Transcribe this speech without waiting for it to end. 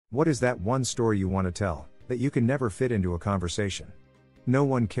What is that one story you want to tell, that you can never fit into a conversation? No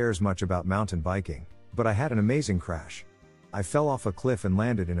one cares much about mountain biking, but I had an amazing crash. I fell off a cliff and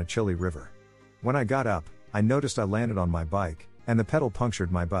landed in a chilly river. When I got up, I noticed I landed on my bike, and the pedal punctured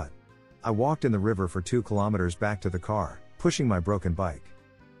my butt. I walked in the river for 2 kilometers back to the car, pushing my broken bike.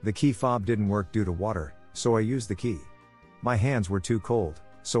 The key fob didn't work due to water, so I used the key. My hands were too cold,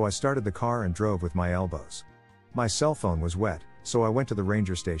 so I started the car and drove with my elbows. My cell phone was wet, so I went to the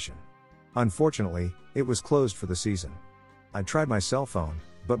ranger station. Unfortunately, it was closed for the season. I tried my cell phone,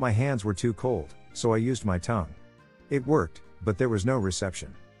 but my hands were too cold, so I used my tongue. It worked, but there was no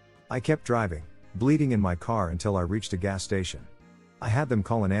reception. I kept driving, bleeding in my car until I reached a gas station. I had them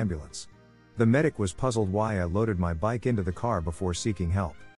call an ambulance. The medic was puzzled why I loaded my bike into the car before seeking help.